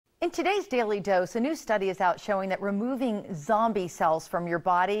In today's Daily Dose, a new study is out showing that removing zombie cells from your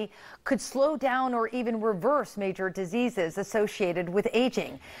body could slow down or even reverse major diseases associated with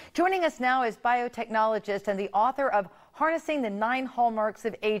aging. Joining us now is biotechnologist and the author of Harnessing the Nine Hallmarks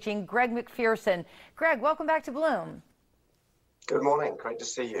of Aging, Greg Macpherson. Greg, welcome back to Bloom. Good morning. Great to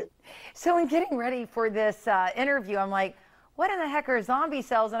see you. So in getting ready for this interview, I'm like, what in the heck are zombie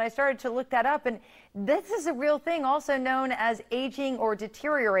cells? And I started to look that up, and this is a real thing, also known as aging or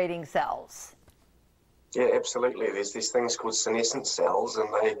deteriorating cells. Yeah, absolutely. There's these things called senescent cells, and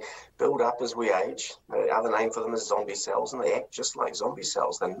they build up as we age. The other name for them is zombie cells, and they act just like zombie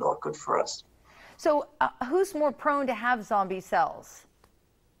cells. They're not good for us. So who's more prone to have zombie cells?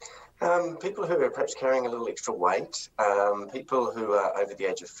 People who are perhaps carrying a little extra weight, people who are over the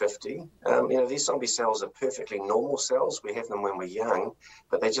age of 50. These zombie cells are perfectly normal cells. We have them when we're young,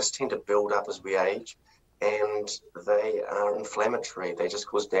 but they just tend to build up as we age, and they are inflammatory. They just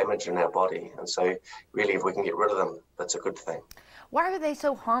cause damage in our body. And so really, if we can get rid of them, that's a good thing. Why are they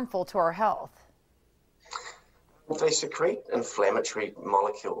so harmful to our health? They secrete inflammatory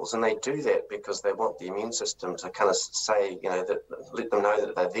molecules, and they do that because they want the immune system to kind of say, that let them know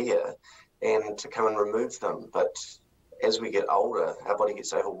that they're there and to come and remove them. But as we get older, our body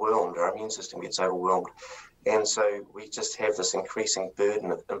gets overwhelmed, our immune system gets overwhelmed. And so we just have this increasing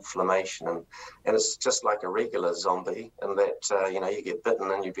burden of inflammation. And it's just like a regular zombie in that, you get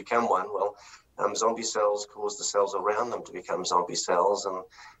bitten and you become one. Well, zombie cells cause the cells around them to become zombie cells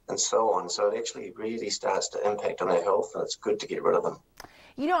and so on. So it actually really starts to impact on our health, and it's good to get rid of them.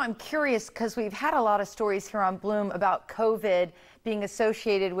 I'm curious because we've had a lot of stories here on Bloom about COVID being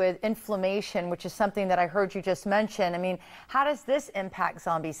associated with inflammation, which is something that I heard you just mention. I mean, how does this impact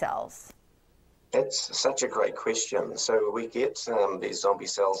zombie cells? That's such a great question. So we get these zombie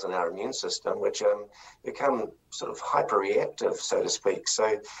cells in our immune system, which become sort of hyperreactive, so to speak.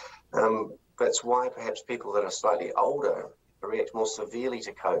 So that's why perhaps people that are slightly older react more severely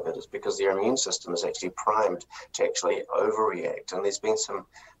to COVID, is because their immune system is actually primed to actually overreact. And there's been some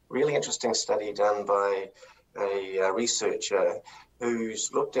really interesting study done by a researcher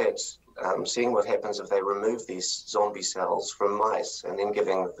who's looked at seeing what happens if they remove these zombie cells from mice and then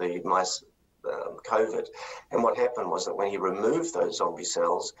giving the mice COVID. And what happened was that when he removed those zombie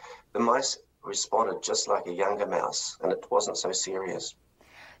cells, the mice responded just like a younger mouse, and it wasn't so serious.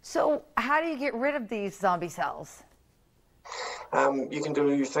 So how do you get rid of these zombie cells? You can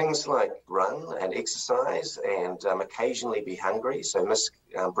do things like run and exercise and occasionally be hungry, so miss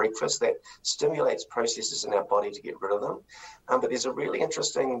breakfast. That stimulates processes in our body to get rid of them. But there's a really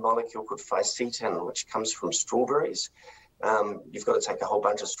interesting molecule called fisetin, which comes from strawberries. You've got to take a whole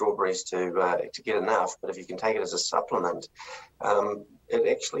bunch of strawberries to get enough, but if you can take it as a supplement, it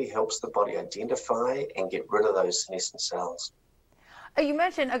actually helps the body identify and get rid of those senescent cells. You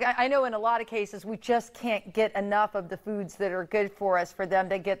mentioned, I know in a lot of cases we just can't get enough of the foods that are good for us for them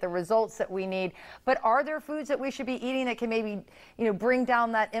to get the results that we need. But are there foods that we should be eating that can maybe, bring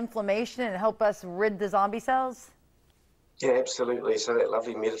down that inflammation and help us rid the zombie cells? Yeah, absolutely. So that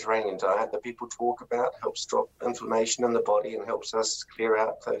lovely Mediterranean diet that people talk about helps drop inflammation in the body and helps us clear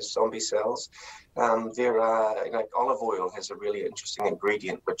out those zombie cells. There are, olive oil has a really interesting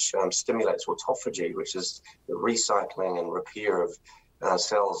ingredient which stimulates autophagy, which is the recycling and repair of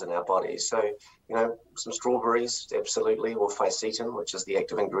cells in our body. So, some strawberries, absolutely, or fisetin, which is the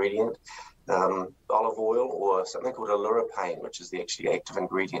active ingredient, olive oil, or something called alurapane, which is the actually active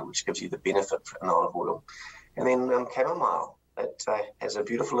ingredient, which gives you the benefit in olive oil. And then chamomile, it has a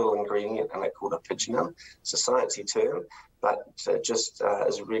beautiful little ingredient in it called apigenin. It's a sciencey term, but just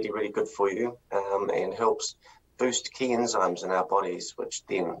is really, really good for you and helps boost key enzymes in our bodies, which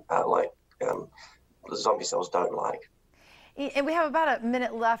then the zombie cells don't like. And we have about a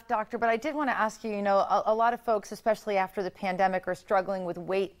minute left, Doctor, but I did want to ask you, a lot of folks, especially after the pandemic, are struggling with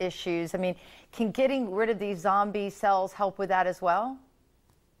weight issues. I mean, can getting rid of these zombie cells help with that as well?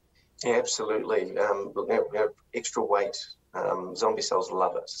 Yeah, absolutely. Extra weight, zombie cells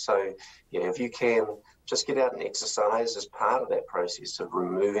love it. So, if you can just get out and exercise as part of that process of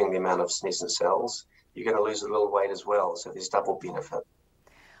removing the amount of senescent cells, you're going to lose a little weight as well. So there's double benefit.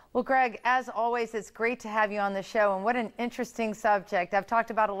 Well, Greg, as always, it's great to have you on the show, and what an interesting subject. I've talked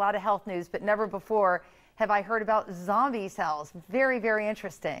about a lot of health news, but never before have I heard about zombie cells. Very, very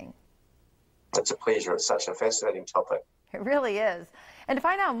interesting. It's a pleasure. It's such a fascinating topic. It really is. And to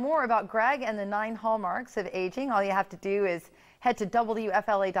find out more about Greg and the 9 Hallmarks of Aging, all you have to do is head to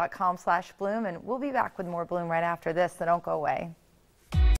WFLA.com/Bloom, and we'll be back with more Bloom right after this, so don't go away.